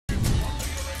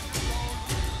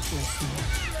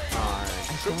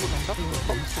schönen guten Tag,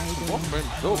 willkommen zu Warframe.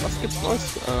 So, was gibt's Neues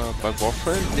bei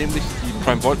Warframe? Nämlich die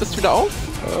Prime Vault ist wieder auf.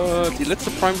 Die letzte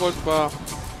Prime Vault war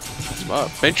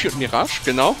Banshee und Mirage,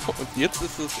 genau. Und jetzt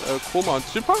ist es Chroma und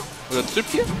Zephyr, oder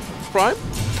Zephyr Prime.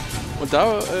 Und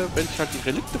da werde ich halt die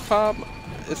Relikte farmen.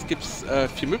 Es gibt 4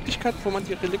 Möglichkeiten, wo man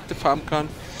die Relikte farmen kann.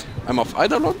 Einmal auf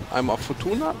Eidolon, einmal auf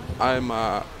Fortuna,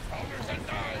 einmal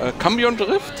Cambion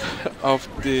Drift auf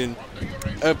den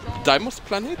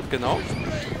Deimos-Planet, genau.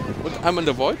 Und einmal in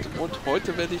der Void. Und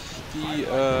heute werde ich die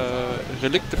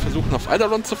Relikte versuchen auf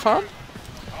Eidolon zu farmen.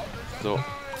 So.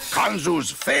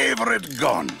 Kanzus favorite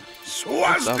gun.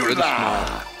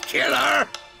 Swasdula, Killer.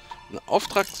 Einen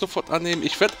Auftrag sofort annehmen.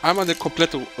 Ich werde einmal eine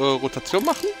komplette Rotation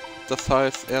machen. Das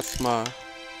heißt erstmal...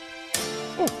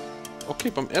 Oh,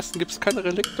 okay, beim ersten gibt es keine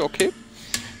Relikte, okay.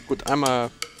 Gut, einmal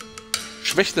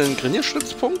schwächenden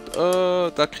Grenierstützpunkt.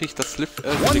 Da kriege ich das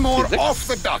One more 6. off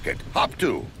the docket. Hop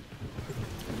to.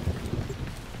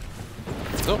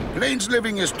 So. Plains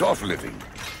living is tough living.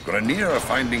 Grenier are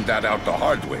finding that out the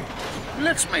hard way.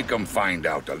 Let's make them find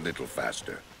out a little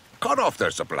faster. Cut off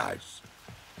their supplies.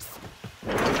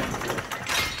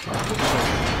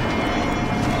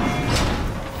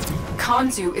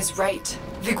 Kanzu is right.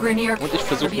 The Grenier Und ich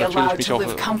versuche be natürlich allowed mich to auch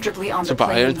live comfortably on zu the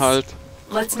beeilen plains. halt.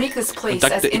 Let's make this Und place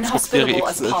dank as der Xbox Series inhospitable X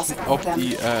as ist possible auch for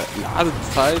die them.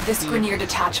 This Grenier Ladezeit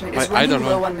detachment bei is running Eidolon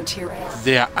low on materials.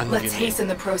 sehr Let's angenehm. hasten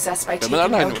the process by Wenn man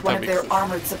taking alleine out one of unterwegs their ist.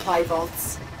 armored supply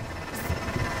vaults.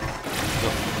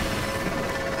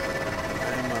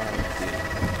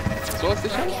 So,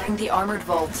 sicher? Entering the armored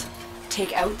vault,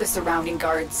 take out the surrounding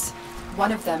guards.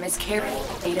 One of them is carrying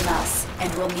data mass,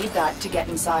 and we'll need that to get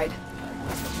inside.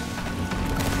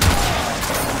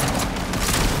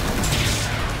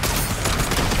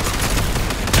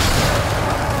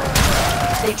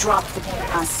 They dropped the data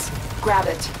mass. Grab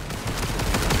it.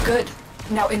 Good.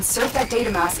 Now insert that data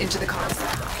mass into the console.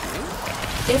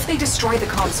 If they destroy the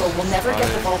console, we'll never get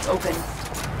the vault open.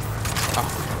 Ach,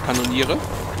 Kanoniere. Nein.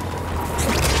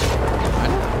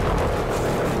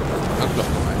 Ach, doch,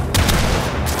 noch ein.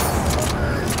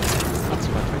 Ach, zu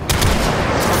weit weg.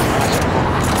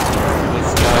 Das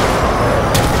ist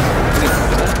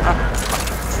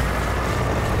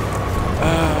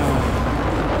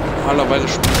normalerweise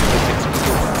spielt das jetzt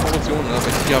Korrosion, aber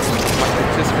ich hier habe so einen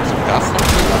Magnetismus und Gas noch.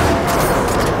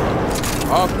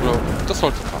 Aber das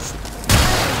sollte passen.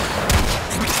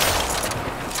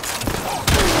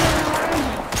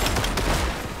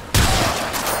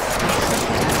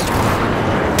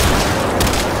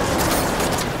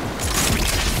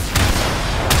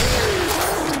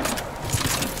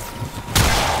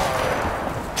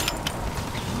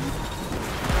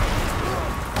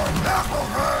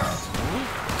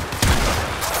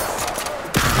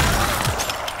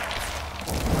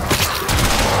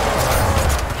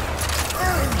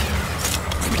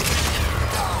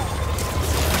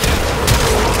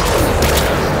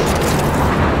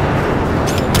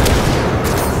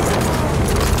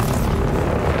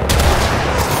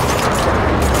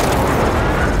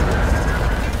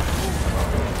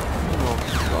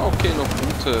 Okay, noch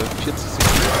gute 40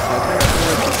 Sekunden.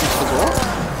 Versorgt.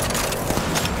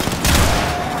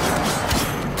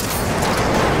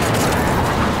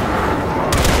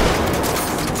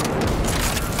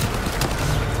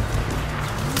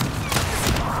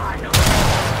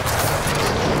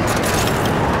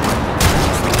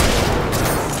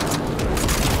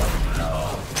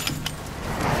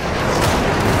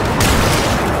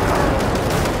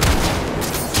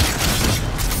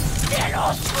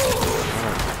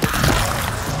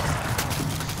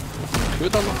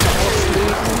 Köder noch mal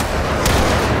auslegen.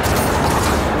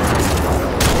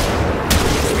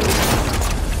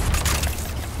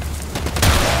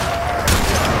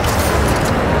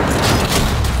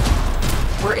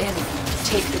 We're in.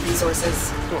 Take the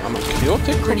resources. So, einmal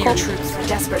Chaotic Grenier bekommen. troops are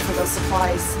desperate for those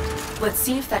supplies. Let's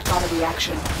see if that got a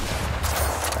reaction.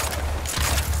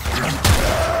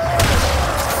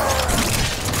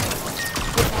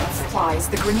 Without supplies,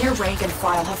 the Grenier rank and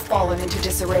file have fallen into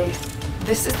disarray.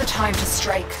 This is the time to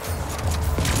strike.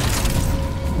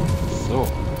 So.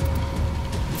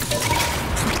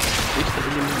 Gegner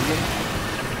eliminieren.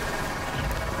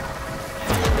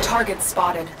 Target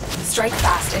spotted. Strike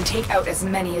fast and take out as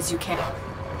many as you can.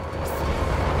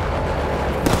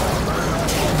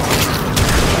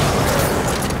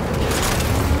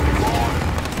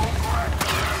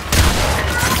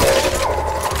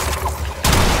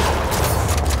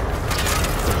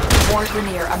 More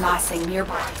Grenier amassing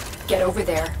nearby. Get over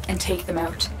there and take them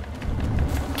out.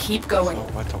 Keep going.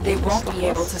 They won't be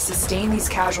able to sustain these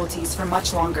casualties for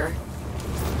much longer.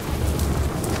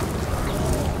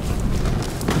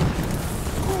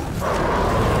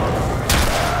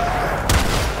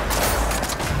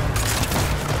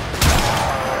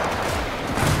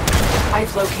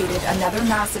 located another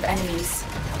mass of enemies.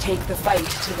 Take the fight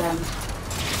to them.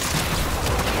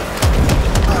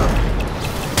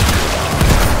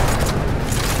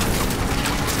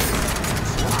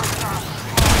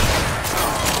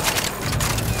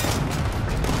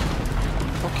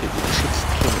 Okay, die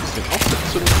Geschütztürme sind auch mit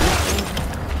zu den Punkten.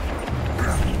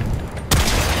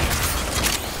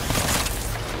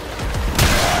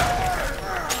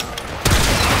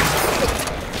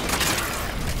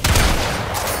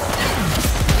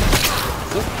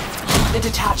 The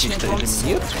detachment won't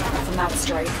slow down from that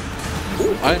strike.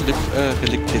 Oh, ein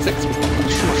Relikte 6 bekommen.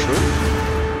 Das ist schon mal schön.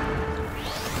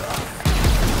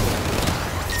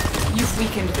 You've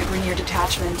weakened the Grenier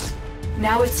detachment.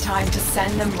 Now it's time to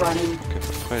send them running.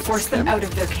 Okay, Force them out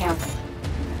of their camp.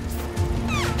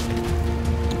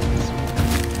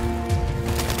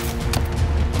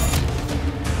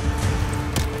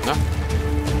 Na?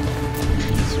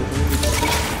 So.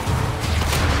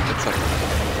 Jetzt zeig mal.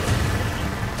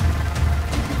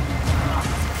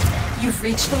 You've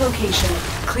reached the location.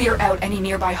 Clear out any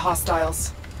nearby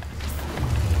hostiles.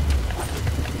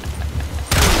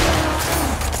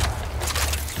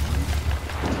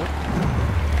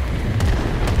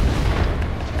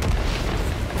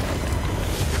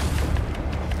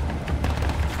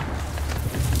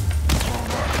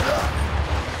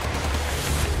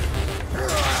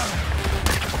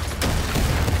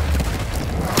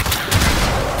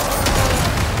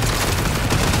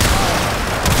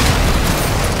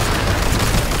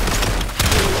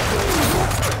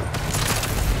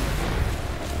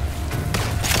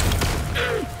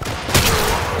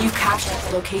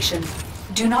 Location.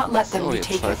 Do not let them So, jetzt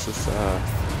retake heißt it.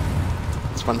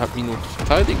 es 2,5 Minuten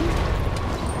verteidigen.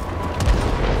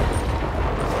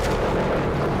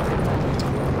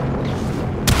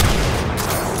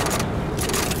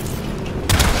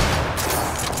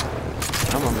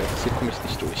 Ja, man merkt, hier komme ich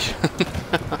nicht durch.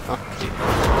 Okay.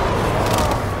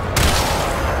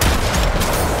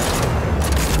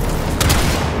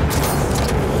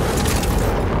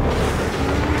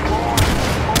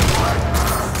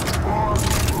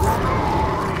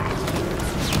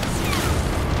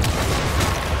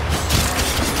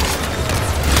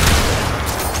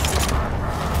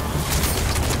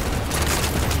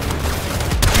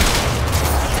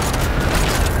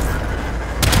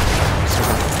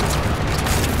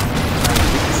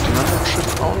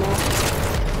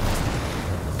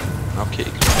 Okay,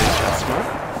 ignoriere ich erstmal.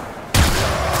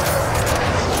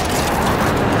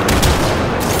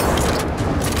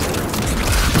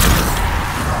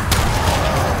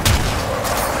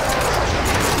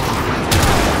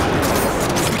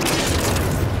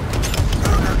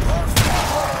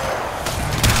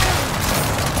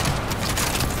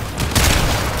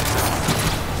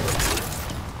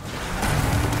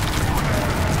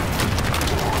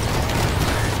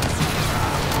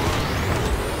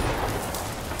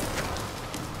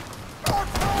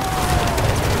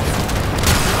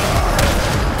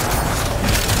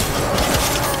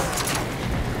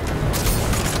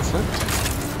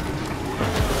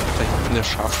 Der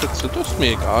Scharfschütze, das ist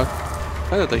mir egal.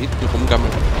 Kann er da hinten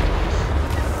rumgammeln.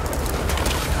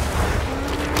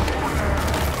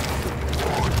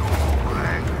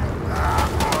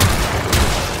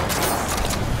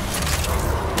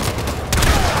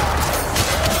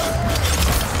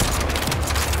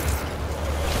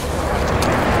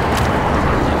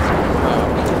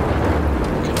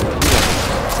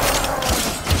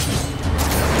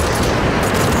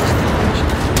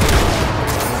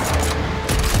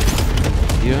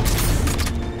 Hier.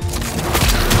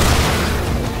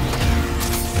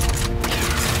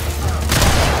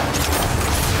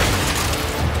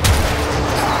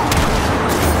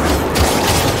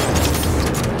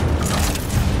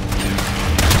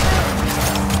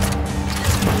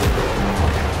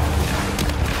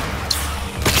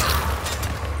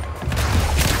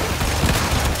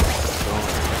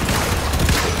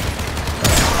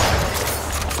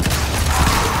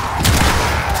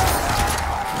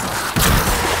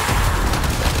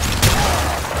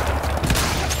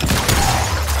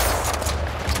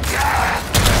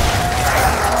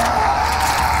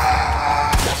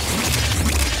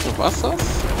 Was das?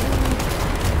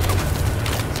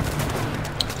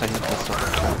 Da hinten ist noch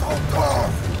ein kleiner.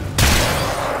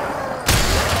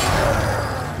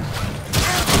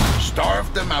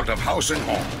 Starved them out of house and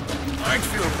home. I'd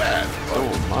feel bad. So,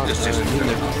 mal This hier isn't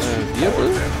eine enough.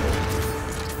 Wirbel.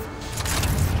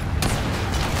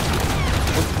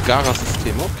 Und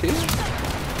Gara-System, okay.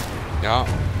 Ja,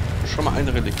 schon mal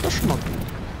eine Relikt, das ist schon mal gut.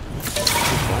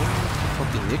 Super. Und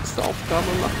die nächste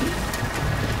Aufgabe machen.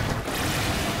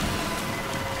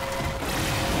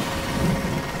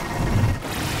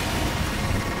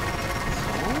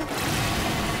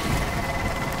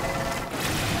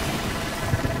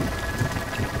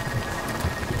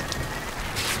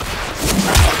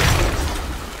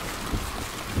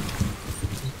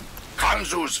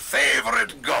 Zuzu's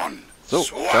favorite gun. So,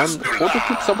 dann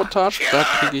Prototyp-Sabotage. Da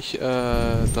kriege ich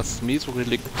das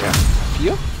Meso-Relikt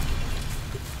 4.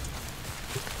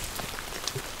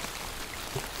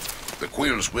 The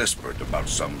Quills whispered about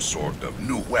some sort of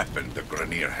new weapon the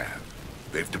Grenier have.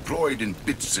 They've deployed in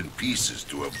bits and pieces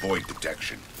to avoid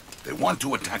detection. They want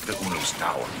to attack the Unum's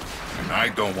tower, and I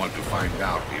don't want to find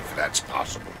out if that's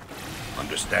possible.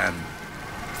 Understand?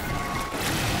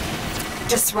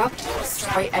 Disrupt or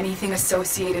destroy anything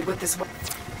associated with this weapon.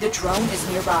 The drone is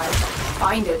nearby.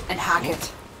 Find it and hack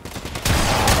it.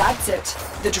 That's it.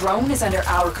 The drone is under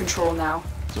our control now.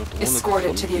 So, Drohne Escort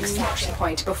it to the gefunden. extraction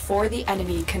point before the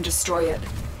enemy can destroy it.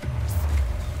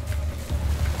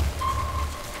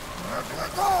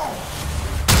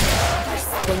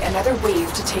 Sending another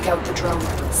wave to take out the drone.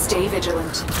 Stay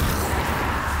vigilant.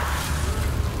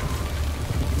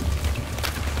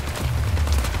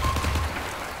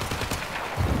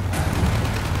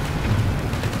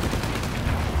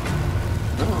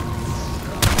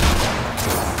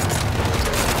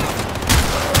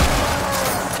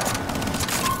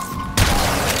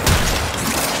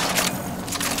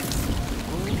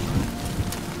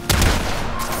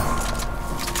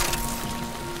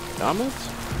 Damit.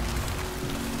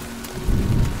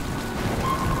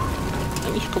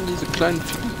 Eigentlich kommen diese kleinen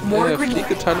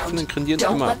Fliegeteile von den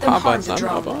Grenieren immer paarweise an,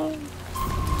 aber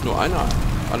nur einer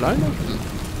alleine?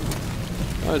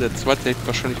 Ja, der zweite liegt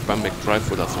wahrscheinlich beim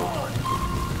McDrive oder so.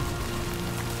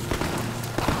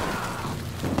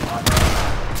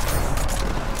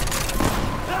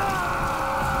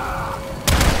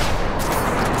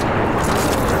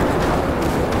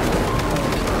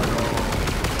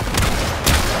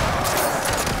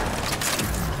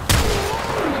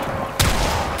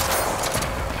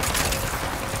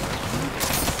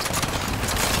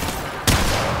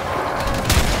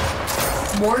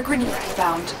 More grenades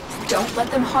found. Don't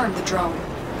let them harm the drone.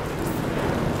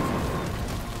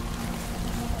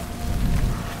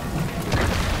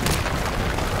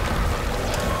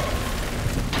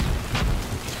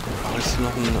 Oh, ist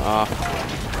noch ein...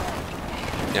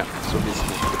 ja, so wie es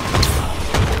nicht gibt.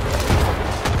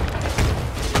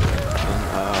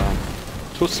 Ein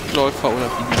Tuskläufer oder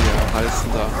wie die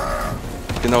heißen da.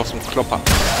 Genau, so ein Klopper.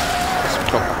 Das ist ein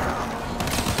Klopper.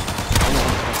 Einer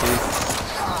unterwegs.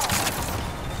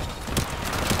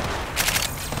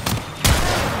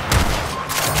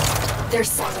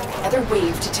 There's another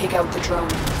wave to take out the drone.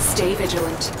 Stay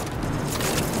vigilant.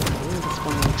 Das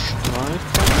war ein Streifen.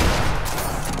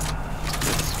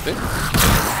 Jetzt weg.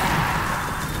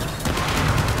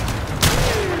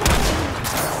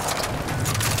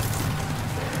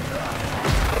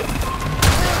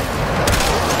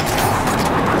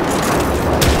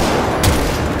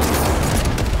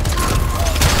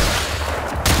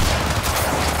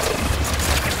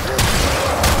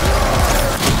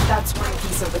 That's one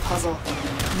piece of the puzzle.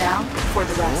 Now for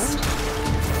the rest.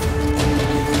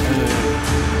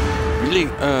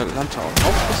 Landtau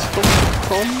Aufrüstung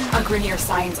bekommen. A Grenier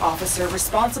science officer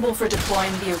responsible for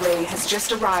deploying the array has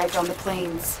just arrived on the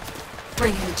plains.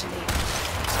 Bring him to me.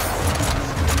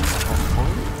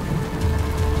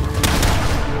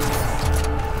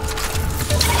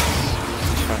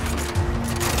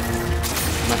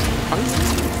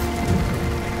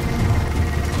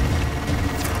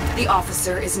 The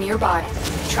officer is nearby.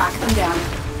 Track them down.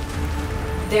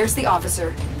 There's the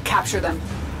officer. Capture them.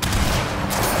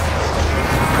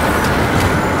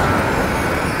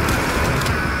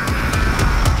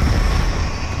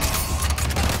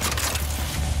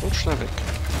 Und schnell weg.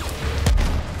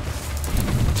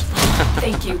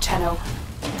 Thank you, Tenno.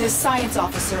 This science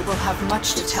officer will have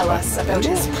much to tell us about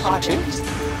his project.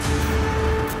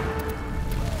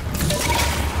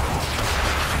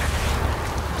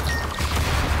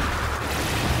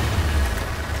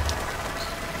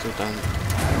 So, dann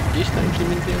Gegner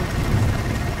implementieren.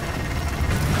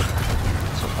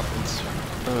 So, ab ins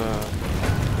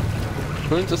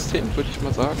Höhlensystem, würde ich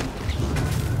mal sagen.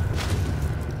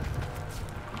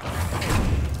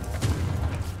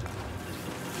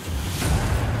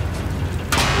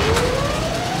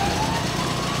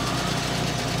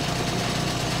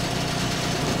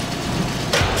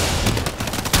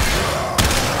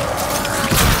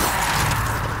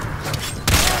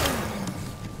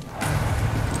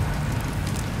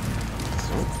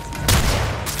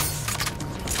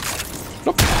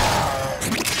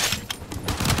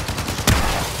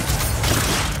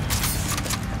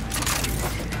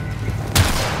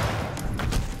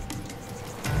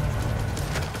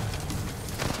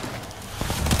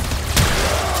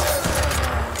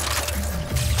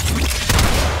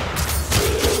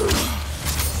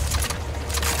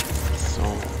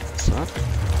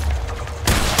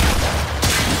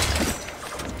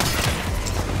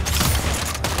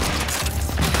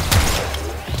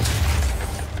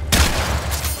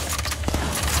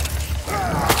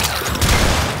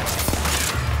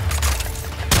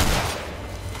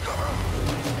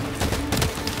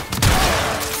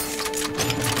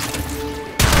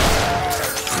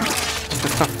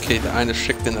 Okay, der eine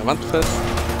steckt in der Wand fest.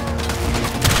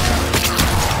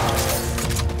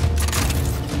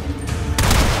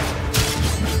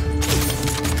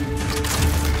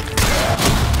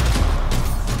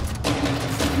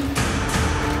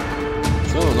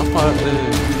 So, nochmal Codes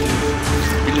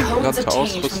billigere obtained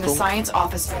from the Ausrüstung. science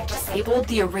officer disabled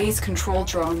the array's control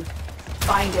drone.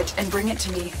 Find it and bring it to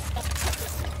me.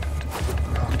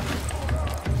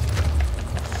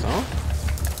 So.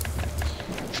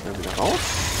 Schnell wieder raus.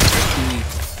 Die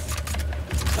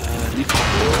Lieferung.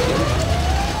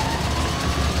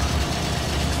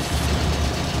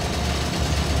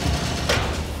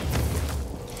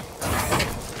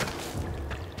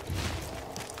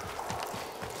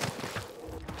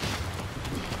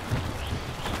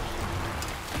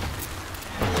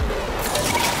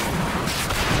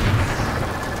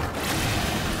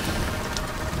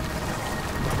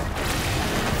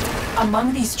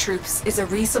 Among these troops is a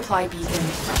resupply beacon.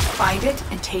 Find it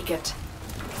and take it.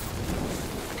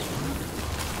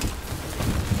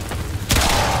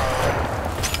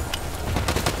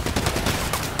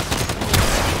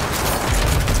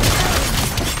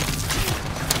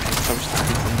 Jetzt habe ich da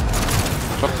diesen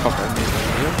Klopfer-Meter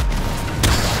hier.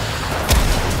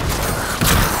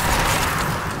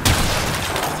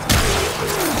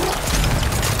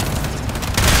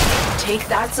 Take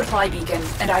that supply beacon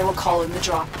and I will call in the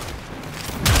drop.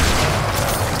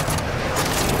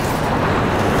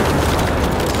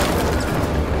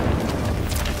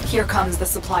 Here comes the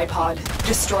supply pod.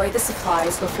 Destroy the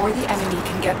supplies before the enemy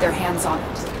can get their hands on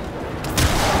it.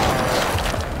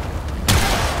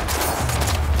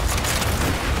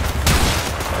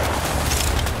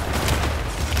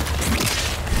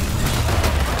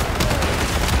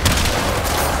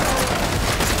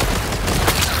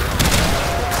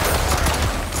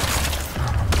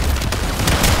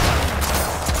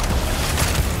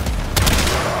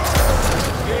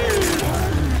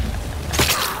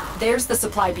 There's the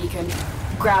supply beacon.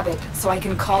 Grab it so I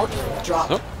can call drop.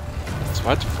 So.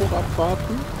 Zweite Fuhre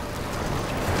abwarten.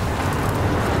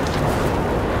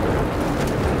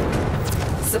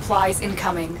 Supplies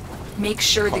incoming. Make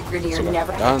sure the Grenier sogar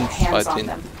never get ganz their hands weit on hin.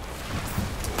 them.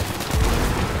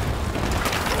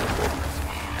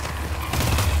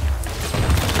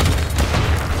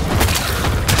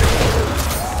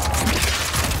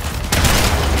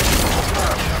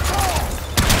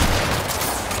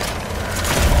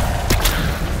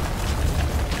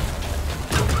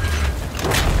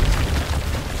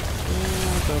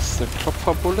 Das ist der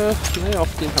Klopferbulle. Nee, auf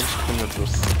den habe ich keine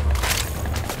Lust.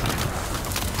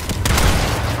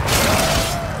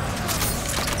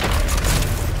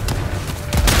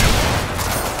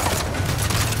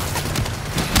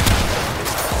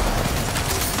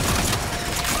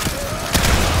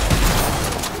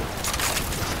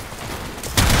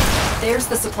 There's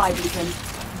the supply beacon.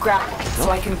 Grab it so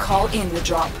I can call in the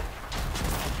drop.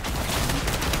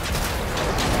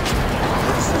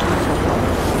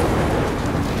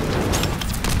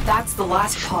 That's the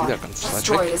last pod. Wieder ganz weit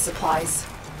Destroy weg. the supplies.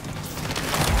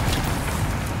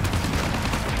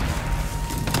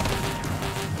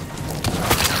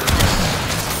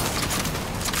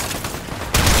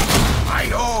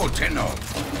 Hi-ho, Tenno.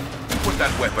 Put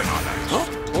that weapon on us. So,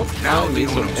 und now so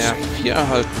R4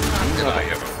 erhalten. Not that I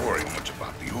ever worry much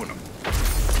about the Unum.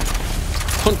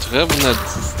 Und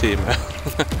Revenant-Systeme.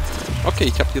 Okay,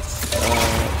 ich habe jetzt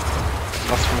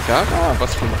was von Gara,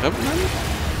 was von Revenant.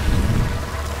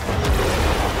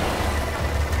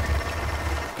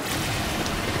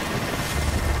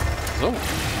 So.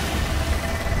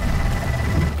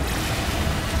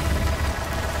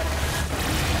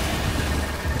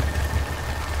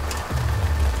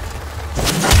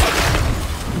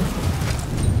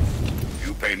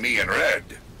 You pay me in red.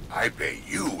 I pay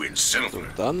you in silver.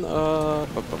 Dann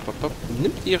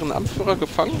nimmt ihren Anführer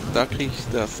gefangen. Da kriege ich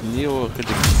das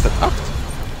Neo-Relikte Z8.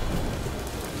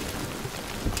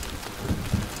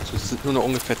 Also es sind nur noch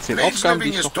ungefähr 10 Aufgaben, die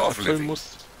ich noch erfüllen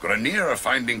muss. Grenier are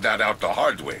finding that out the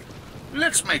hard way.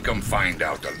 Let's make them find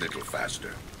out a little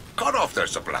faster. Cut off their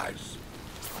supplies.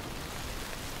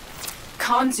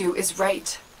 Kanzu is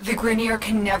right. The Grenier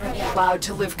can never be allowed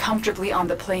to live comfortably on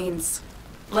the plains.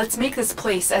 Let's make this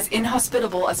place as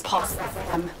inhospitable as possible for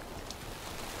them.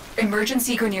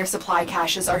 Emergency Grenier supply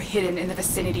caches are hidden in the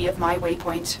vicinity of my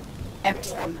waypoint.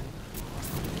 Empty them.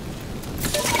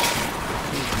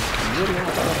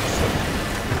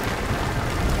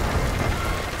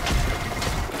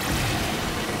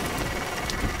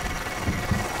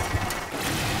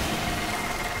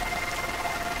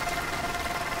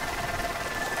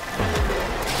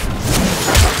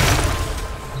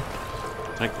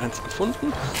 Direkt eins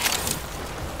gefunden.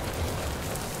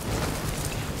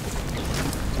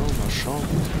 So, schauen,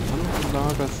 wo die anderen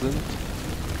Lager sind.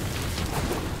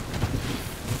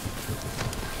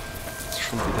 Das ist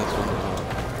schon wieder so eine...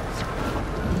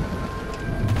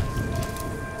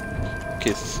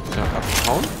 Okay, es ist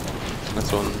abgehauen. Das ist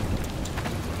so ein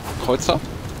Kreuzer.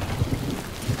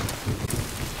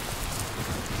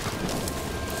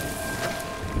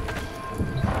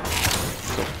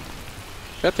 So.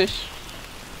 Fertig.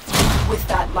 With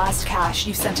that last cache,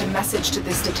 you sent a message to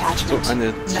this So, detachment.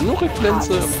 eine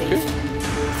Zurücklinse. Okay.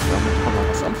 Damit kann man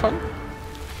was anfangen.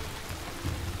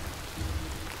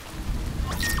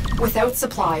 Without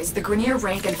supplies, the Grenier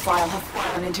rank and file have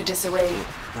fallen into disarray.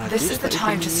 This is the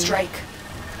time to strike.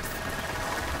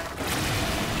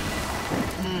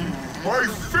 My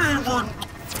favorite!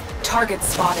 Target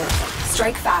spotted.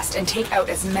 Strike fast and take out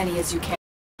as many as you can.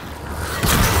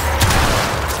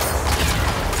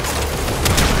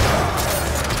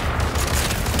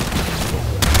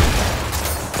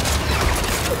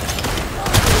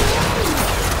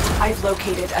 I've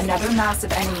located another mass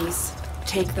of enemies.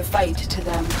 Take the fight to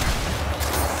them.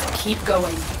 Keep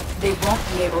going. They won't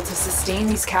be able to sustain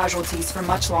these casualties for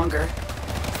much longer.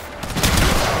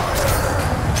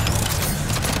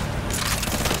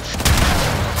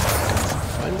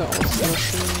 Feinde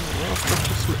auslöschen. Ja,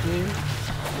 Fotos mitnehmen.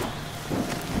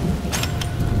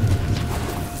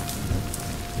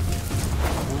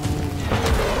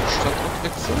 Standort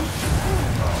wechseln.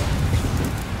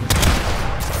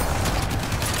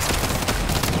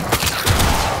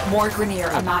 More Grenier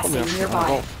amassing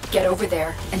nearby. Get over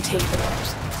there and take them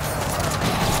out.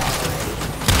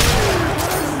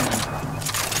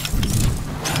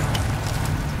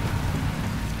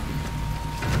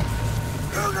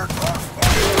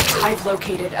 I've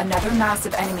located another mass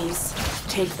of enemies.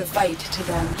 Take the fight to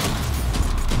them.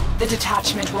 The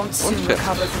detachment won't soon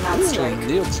recover from that strike.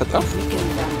 I've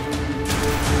weakened them.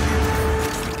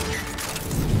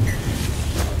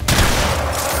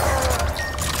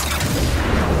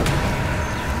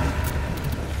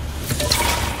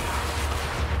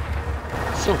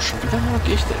 So, schon wieder mal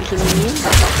Gegner eliminieren.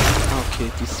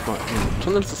 Okay, diesmal im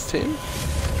Tunnelsystem.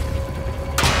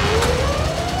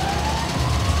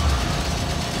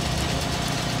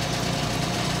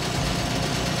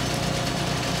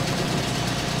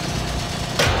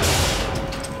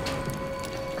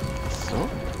 So.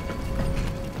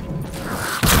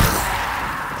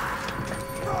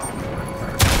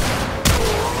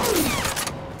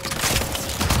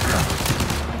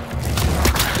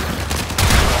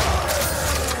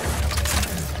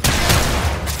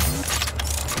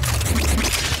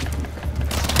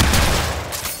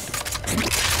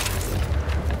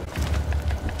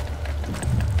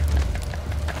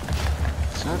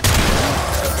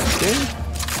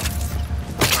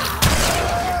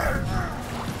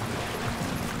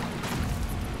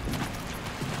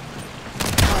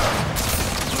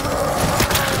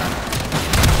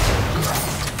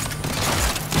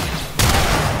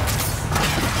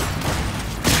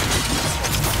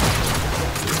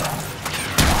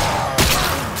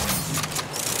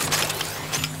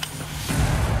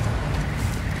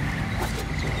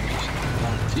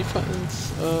 Tiefer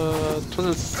ins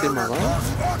Tunnelsystem mal rein.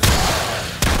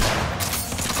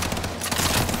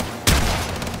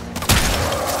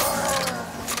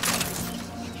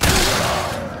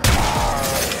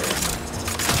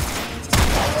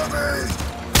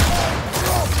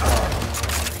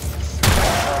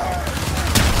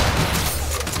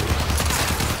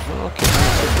 Okay,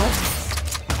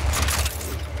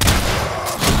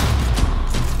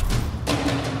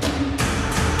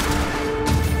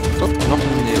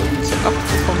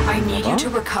 I need you to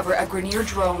recover a Grenier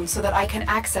drone so that I can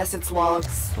access its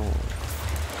logs. So.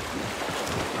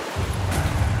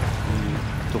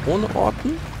 Die Drohne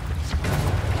orten.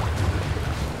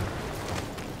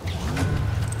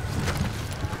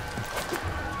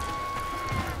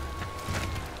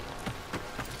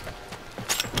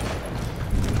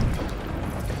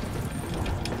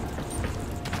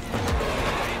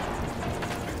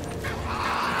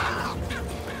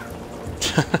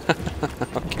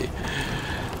 Okay.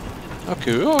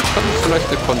 Okay, ja, kann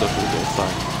vielleicht der Kondor-Vogel sein.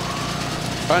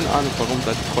 Keine Ahnung, warum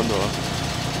da die Kondor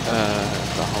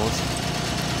da haust.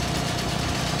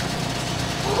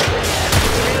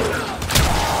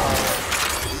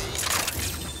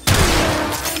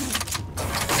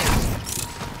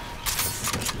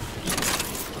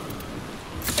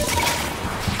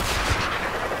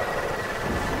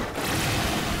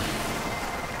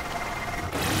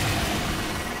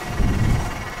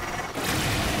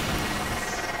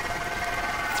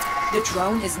 The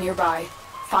drone is nearby.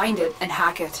 Find it and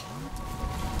hack it.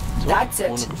 So, That's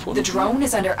it. The drone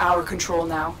is under our control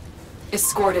now.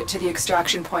 Escort it to the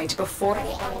extraction point before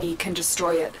he can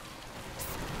destroy it.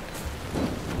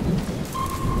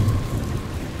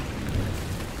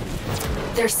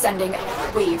 They're sending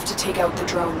a wave to take out the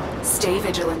drone. Stay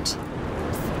vigilant.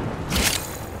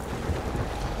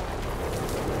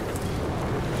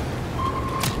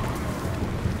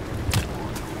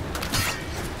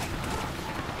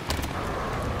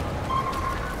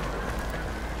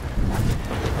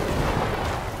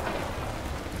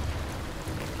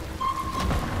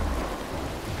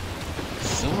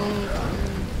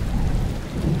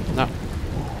 Na.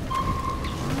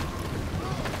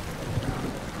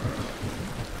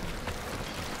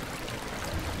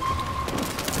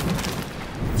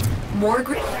 More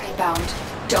grid bound.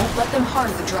 Don't let them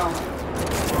harm the drone.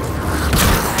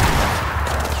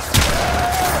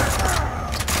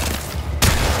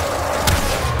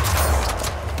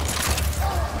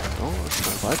 So,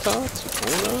 schnell weiter.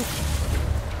 Zitrone.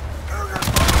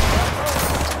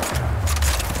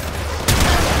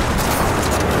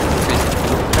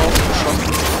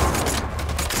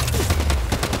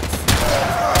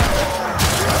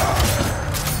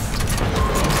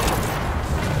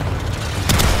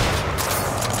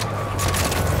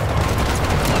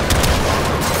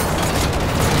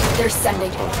 They're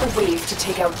sending a wave to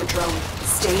take out the drone.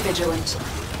 Stay vigilant.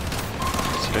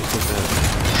 Ich rechne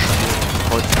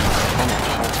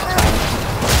heute.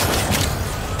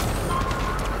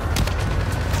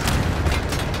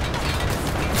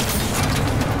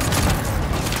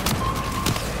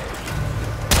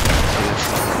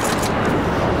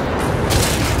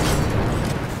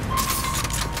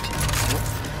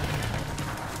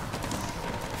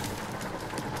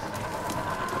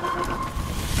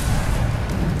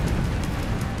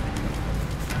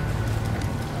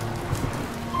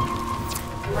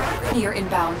 Near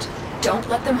inbound. Don't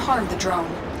let them harm the drone.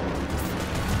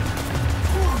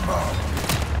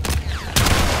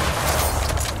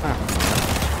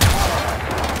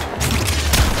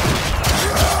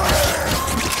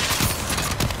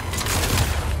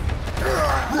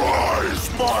 Rise,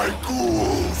 my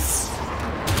ghouls!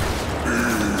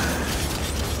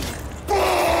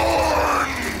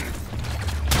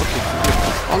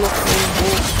 Auch noch irgendwo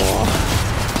vor.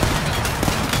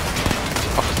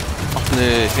 Ach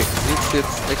ne, Hexe ist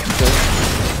jetzt extra.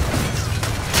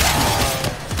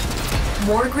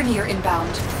 More Grenier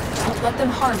inbound. Don't let them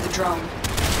harm the drone.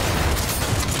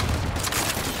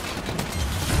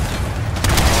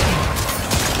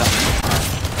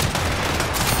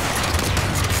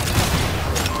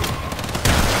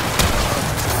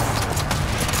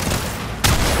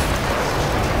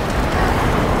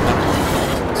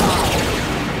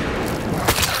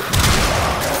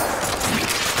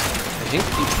 Hängt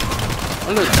die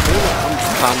alle Drohne am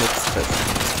Zahnetz fest.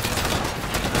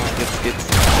 Ja, jetzt geht's.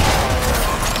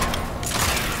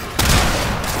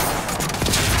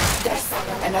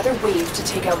 Another wave to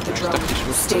take out the Ich drone. dachte, ich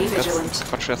müsste Stay den vigilant. ganzen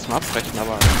Quatsch erstmal abbrechen,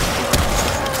 aber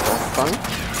auffangen.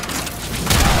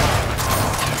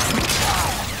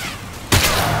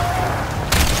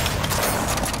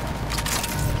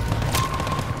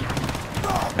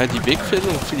 Ja, die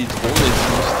Wegfindung für die Drohne,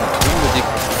 die müssen unbedingt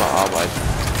überarbeiten.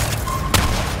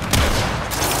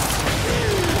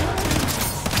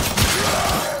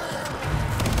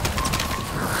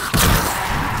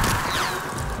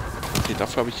 Okay,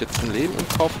 dafür habe ich jetzt ein Leben in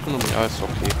Kauf genommen. Ja, ist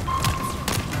okay.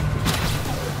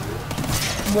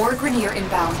 More Grenier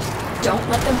inbound. Don't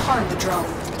let them harm the drone.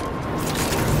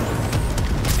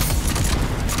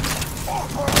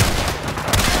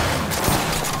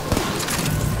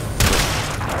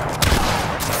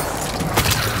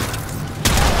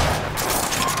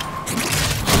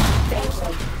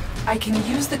 I can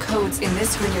use the codes in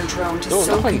this Grenier drone to So,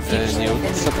 sow noch ein confusion in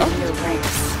the Zephyr. Grenier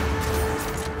ranks.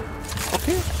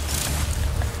 Okay.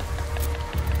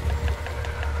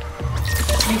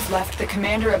 You've left the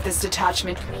commander of this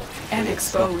detachment and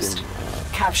exposed.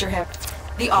 Capture him.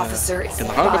 The officer is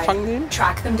General nearby. gefangen nehmen?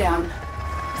 Track them down.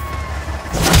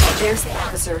 There's the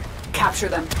officer. Capture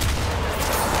them.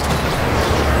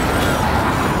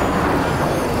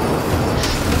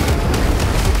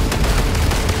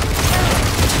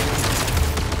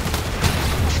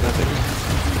 Schnell weg.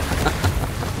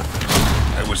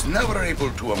 I was never able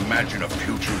to imagine a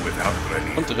future without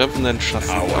Grenier. Und Revenant Chassis.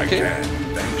 Now I Okay. can,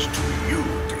 thanks to you,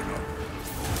 Tino.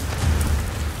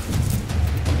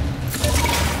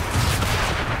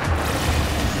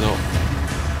 So.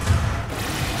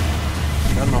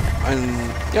 Dann noch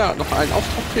ein. Ja, noch ein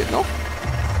Auftrag fehlt noch.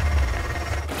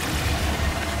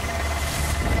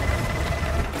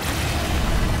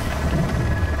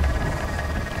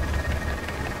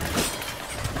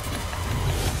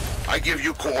 I give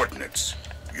you coordinates.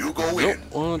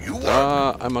 So, und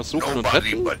da einmal suchen und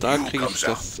retten. Da kriege ich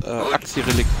das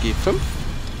Axi-Relikt G5.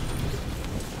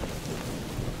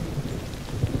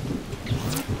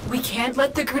 We can't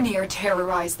let the Grenier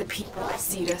terrorize the people of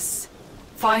Cetus.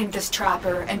 Find this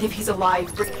trapper, and if he's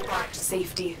alive, bring him back to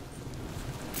safety.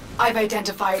 I've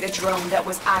identified a drone that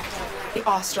was active at the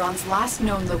Ostron's last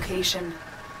known location.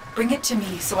 Bring it to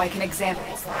me so I can examine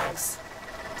its logs.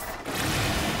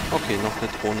 Okay, noch eine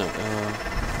Drohne.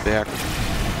 Berg.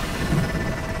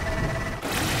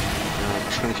 Ja,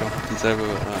 wahrscheinlich auch dieselbe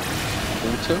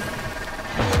Route.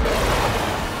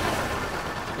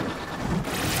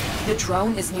 The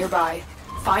drone is nearby.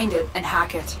 Find it and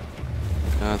hack it.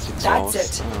 Ja, sieht so That's aus.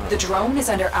 it. The drone is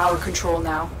under our control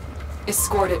now.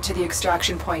 Escort it to the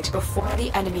extraction point before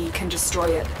the enemy can destroy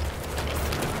it.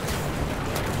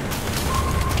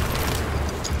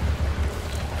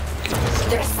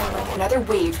 There's another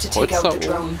wave to take out the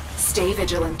drone. Stay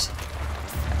vigilant.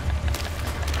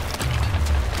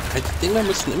 Die Dinger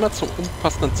müssen immer zum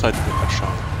unpassenden Zeitpunkt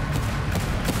erscheinen.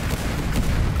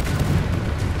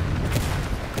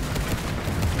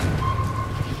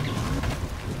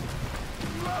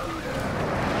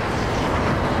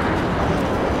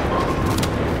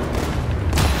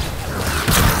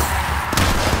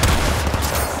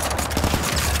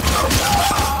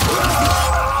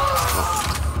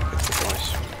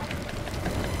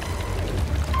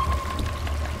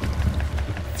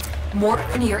 More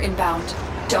Grenier inbound.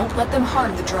 Don't let them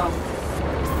harm the drone.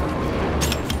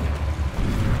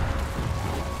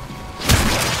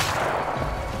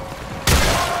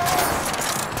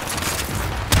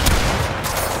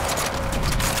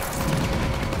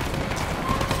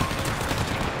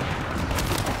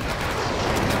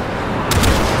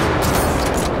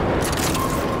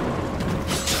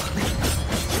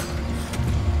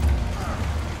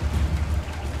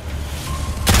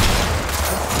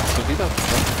 So wieder.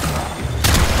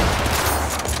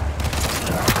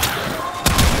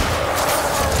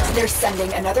 They're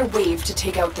sending another wave to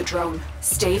take out the drone.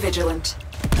 Stay vigilant.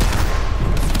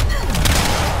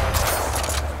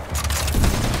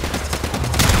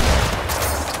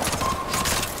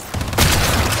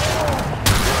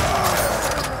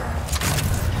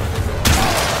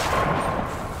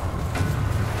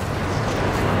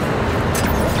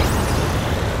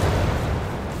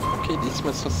 Okay,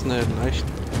 diesmal ist das eine leicht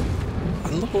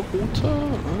andere Route.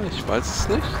 Ich weiß es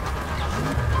nicht.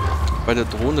 Bei der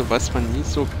Drohne weiß man nie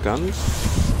so ganz.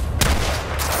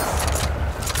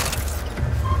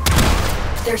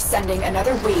 They're sending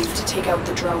another wave to take out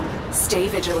the drone. Stay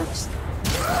vigilant.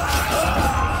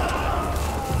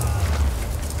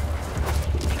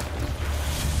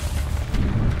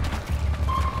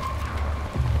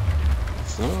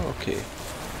 So, okay.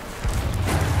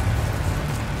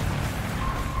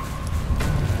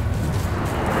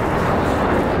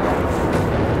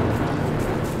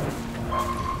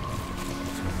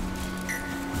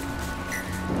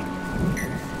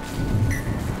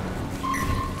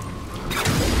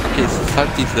 Halt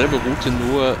dieselbe Route,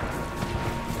 nur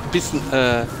ein bisschen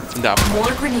in der Abfahrt.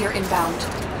 More Grenier inbound.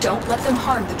 Don't let them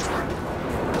harm the drone.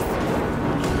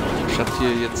 Statt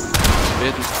hier jetzt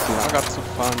quer durchs Lager zu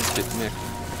fahren, wird mir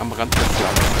am Rand des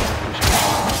Lagers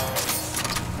durchgefahren.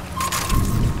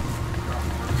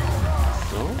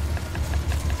 So.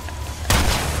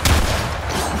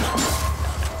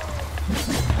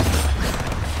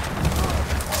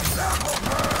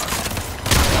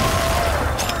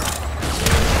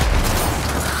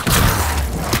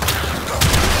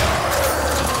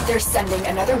 They're sending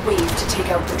another wave to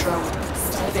take out the drone.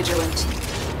 Stay vigilant.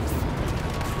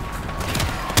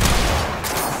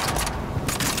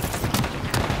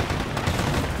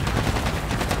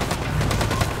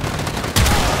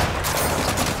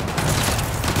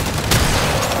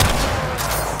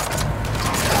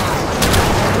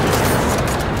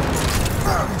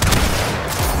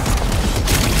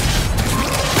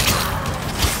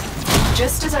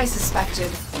 Just as I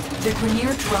suspected, the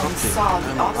Grenier drone saw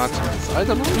the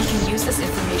obstacle. We can use this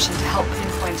information to help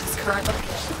pinpoint his current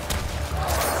location.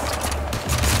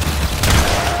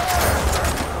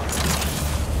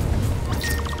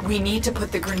 We need to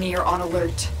put the Grenier on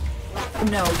alert.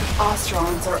 No, the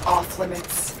Ostrons are off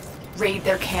limits. Raid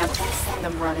their camp and send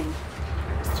them running.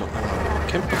 So,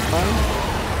 Camper Prime.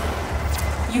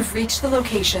 You've reached the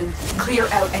location. Clear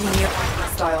out any nearby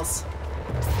hostiles.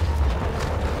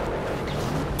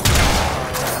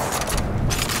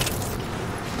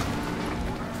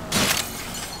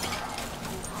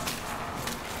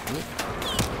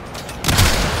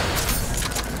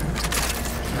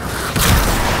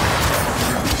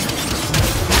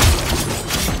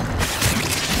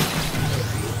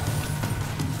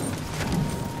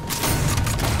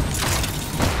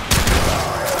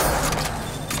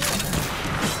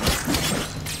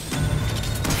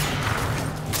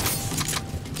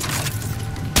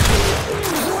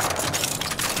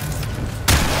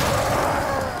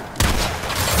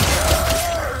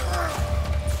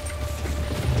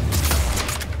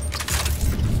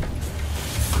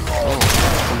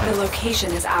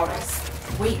 location is ours.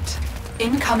 Wait.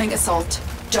 Incoming assault.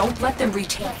 Don't let them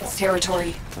retake this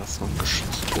territory. Da ist noch ein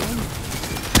Geschützturm.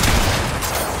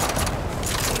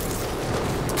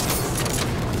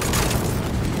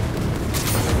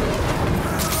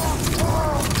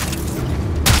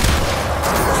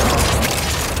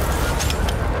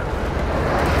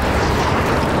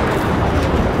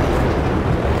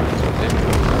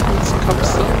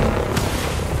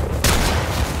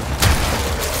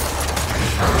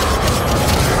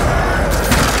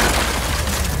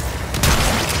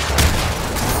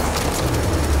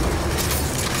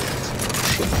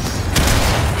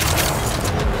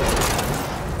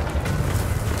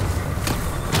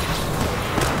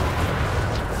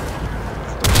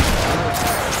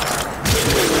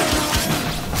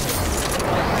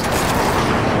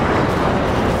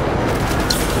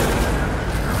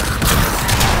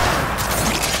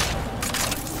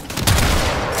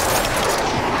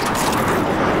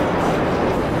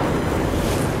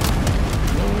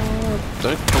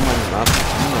 Direkt vor meiner Nase.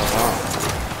 Wunderbar.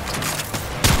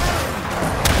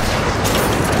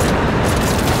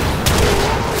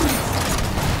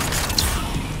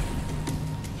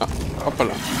 Ah,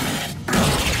 hoppala.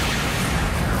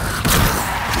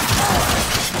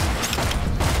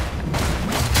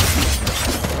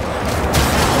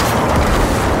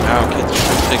 Ja, okay, die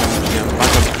Schildträger mit mir.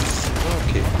 Weiter geht's.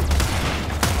 Okay.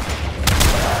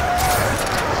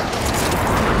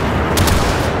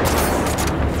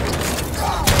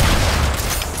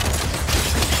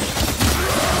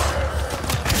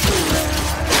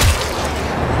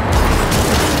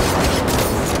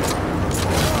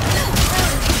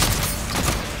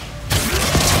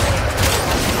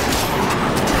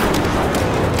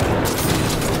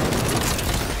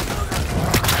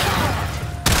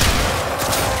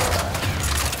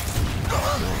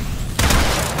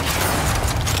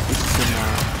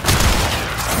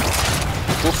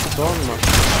 Große Sorgen machen.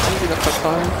 Kann wieder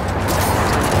verteilen.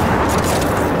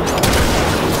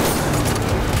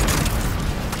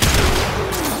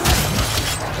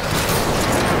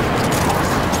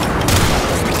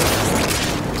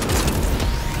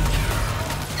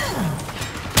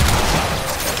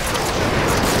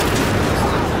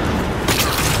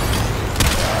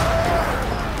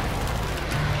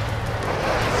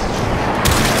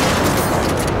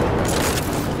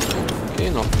 Okay,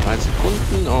 noch 3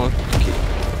 Sekunden. Okay.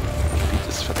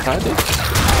 Ist verteidigt.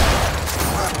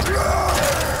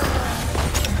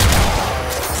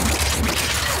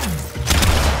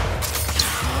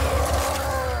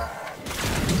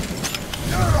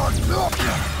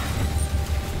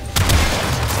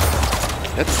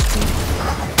 Letzten.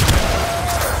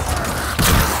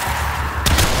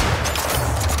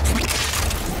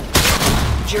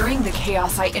 During the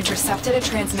chaos, I intercepted a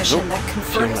transmission that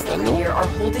confirms the Grineer are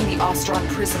holding the Ostron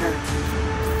prisoner.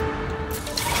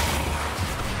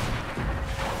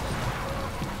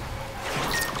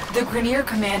 The Grineer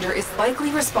commander is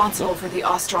likely responsible for the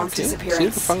Ostron's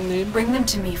disappearance. Bring them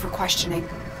to me for questioning.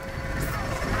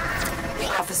 The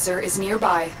officer is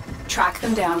nearby. Track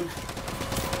them down.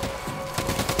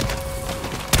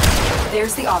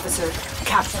 There's the officer.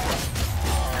 Capture him.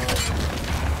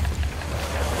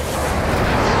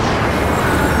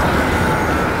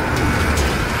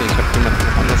 Ich habe jemanden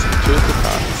anders getötet.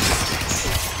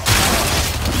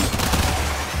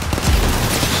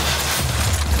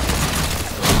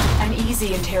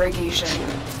 Easy interrogation.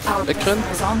 Our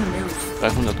Wegrennen. is on the move.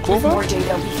 300 With Kurve. more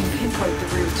data, we can pinpoint the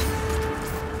route.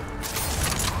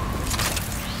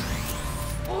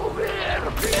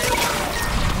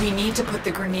 We need to put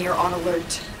the Grineer on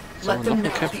alert. Let them know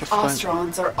the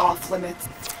Ostrons are off limits.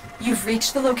 You've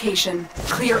reached the location.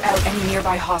 Clear out any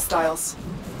nearby hostiles.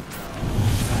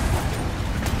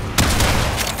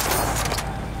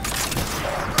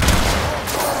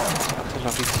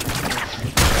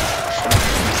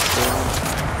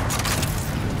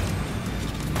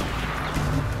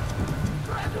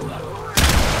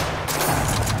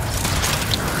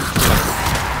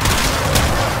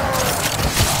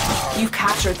 You've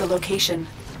captured the location.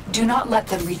 Do not let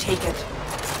them retake it.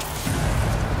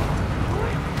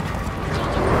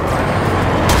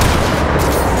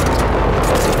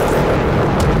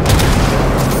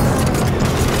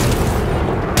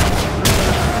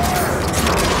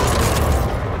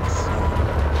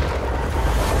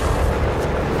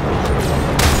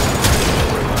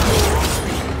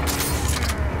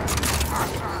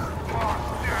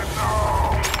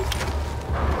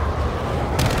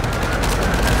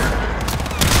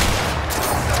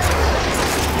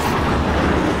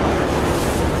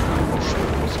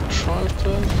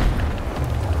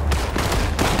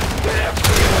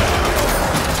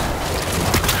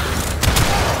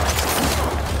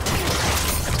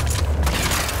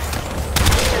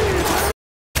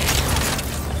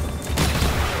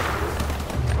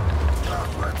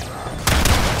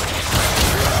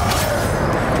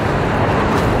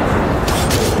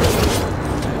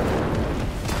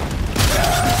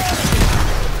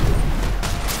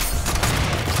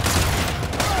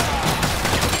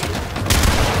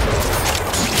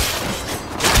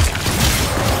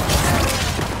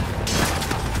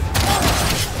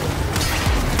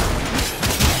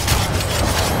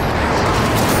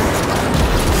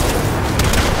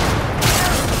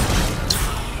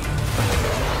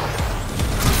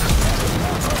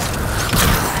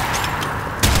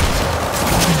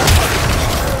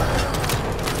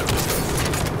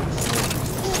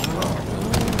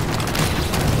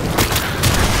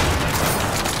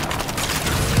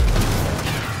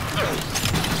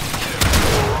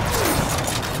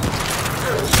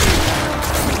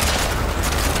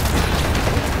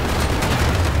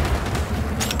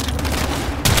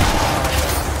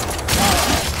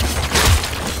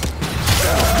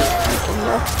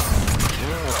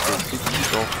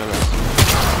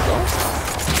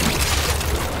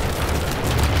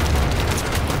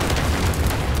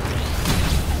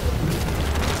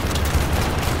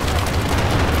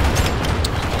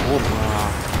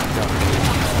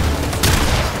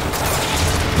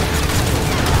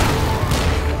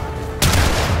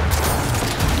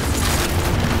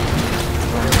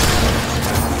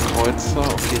 Kreuzer.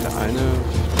 Okay, der eine. Der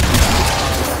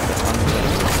andere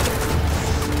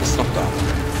ist noch da.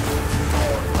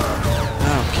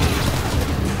 Ah, okay.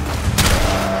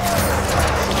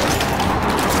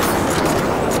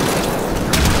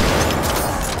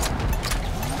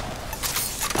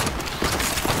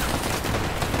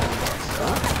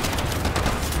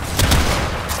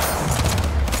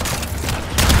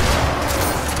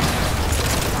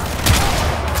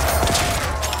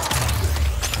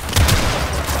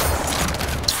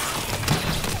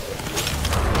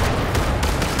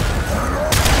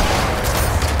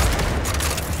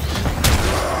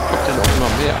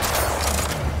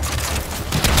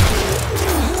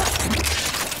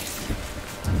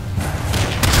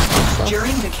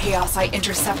 During the chaos, I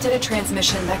intercepted a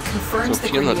transmission that confirmed the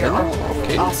Grenier are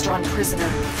Ostron prisoner.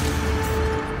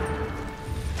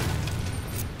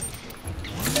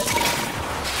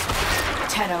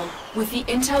 Tenno, with the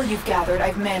intel you've gathered,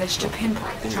 I've managed to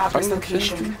pinpoint the trapper's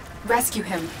location. Rescue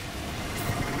him.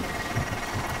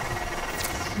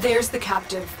 There's the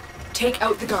captive. Take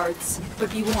out the guards, but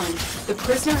be warned, the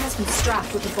prisoner has been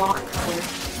strapped with a bomb collar.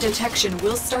 Detection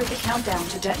will start the countdown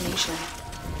to detonation.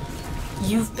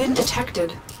 You've been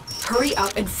detected. Hurry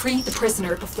up and free the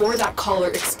prisoner before that collar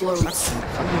explodes.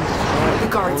 The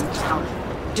guards are down.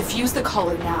 Defuse the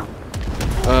collar now.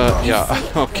 Ja,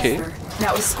 okay.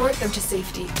 Now escort them to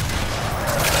safety.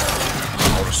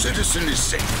 Our citizen is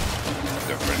safe.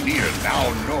 The Grenier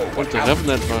now know what Und der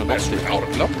Revenant war noch nicht. Ich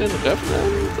glaub, den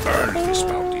Revenant. Burn this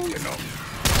bounty, you know.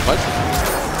 Weiß ich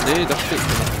nicht. Nee, das steht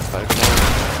mir noch gezeigt.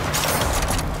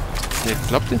 Nee, ich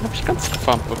glaube, den habe ich ganz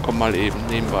gefarmt bekommen, mal eben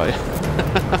nebenbei.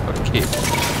 Okay.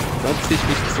 Dann ziehe ich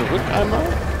mich zurück einmal.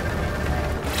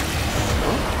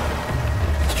 So.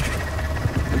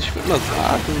 Und ich würde mal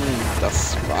sagen,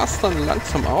 das war's dann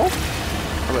langsam auch.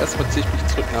 Aber erstmal ziehe ich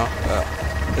mich zurück nach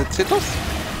Zetos.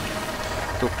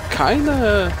 So,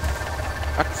 keine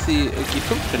Axi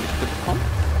G5-Relikte bekommen.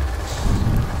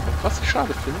 Was ich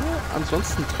schade finde.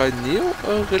 Ansonsten 3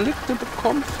 Neo-Relikte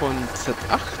bekommen. Von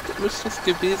Z8 müsste es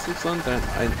gewesen sein. Dann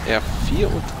ein R4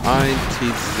 und ein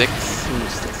T6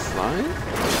 müsste es sein.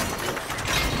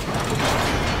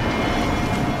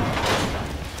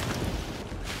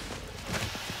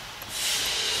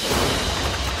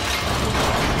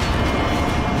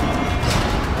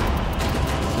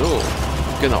 So,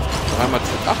 genau. 3 mal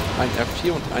Z8, ein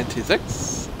R4 und ein T6.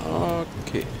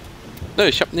 Okay. Ne,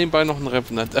 ich habe nebenbei noch einen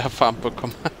Revenant erfahren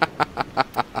bekommen.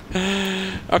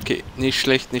 Okay, nicht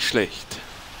schlecht, nicht schlecht.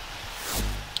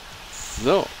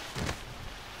 So.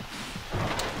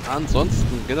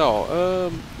 Ansonsten, genau.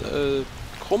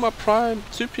 Chroma Prime,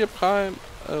 Zephyr Prime,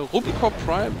 Rubicon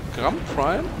Prime, Gramm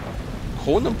Prime,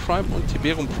 Chroma Prime und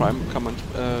Tiberium Prime kann man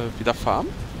wieder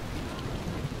farmen.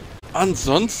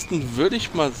 Ansonsten würde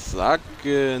ich mal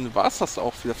sagen, war es das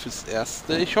auch wieder fürs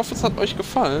Erste. Ich hoffe, es hat euch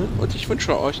gefallen und ich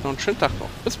wünsche euch noch einen schönen Tag noch.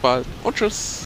 Bis bald und tschüss.